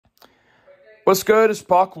What's good? It's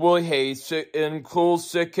Buck Willie Hayes and cool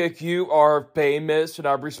Sick Kick. You are famous and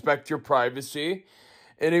I respect your privacy.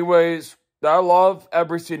 Anyways, I love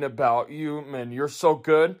everything about you, man. You're so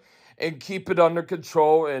good and keep it under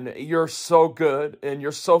control. And you're so good and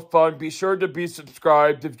you're so fun. Be sure to be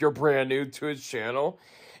subscribed if you're brand new to his channel.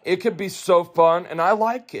 It can be so fun and I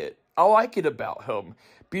like it. I like it about him.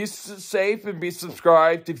 Be safe and be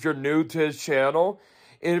subscribed if you're new to his channel.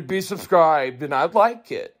 And be subscribed and I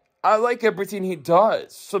like it. I like everything he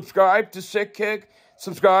does. Subscribe to Sick Kick.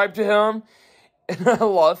 Subscribe to him. And I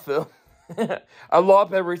love him. I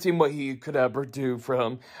love everything what he could ever do for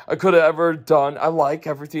him. I could have ever done. I like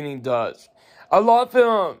everything he does. I love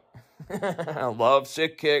him. I love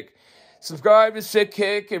Sick Kick. Subscribe to Sick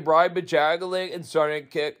Kick and Ryan Majaggling and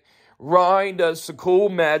Sonic Kick. Ryan does some cool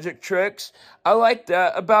magic tricks. I like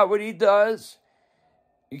that about what he does.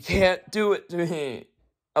 You can't do it to me.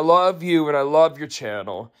 I love you and I love your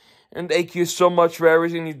channel. And thank you so much for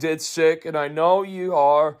everything you did, Sick. And I know you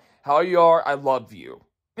are how you are. I love you.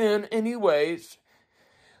 And anyways,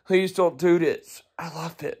 please don't do this. I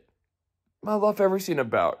love it. I love everything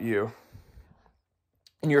about you.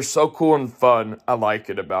 And you're so cool and fun. I like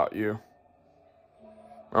it about you.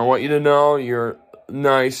 I want you to know you're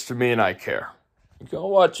nice to me and I care. Go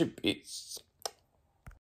watch it. Peace.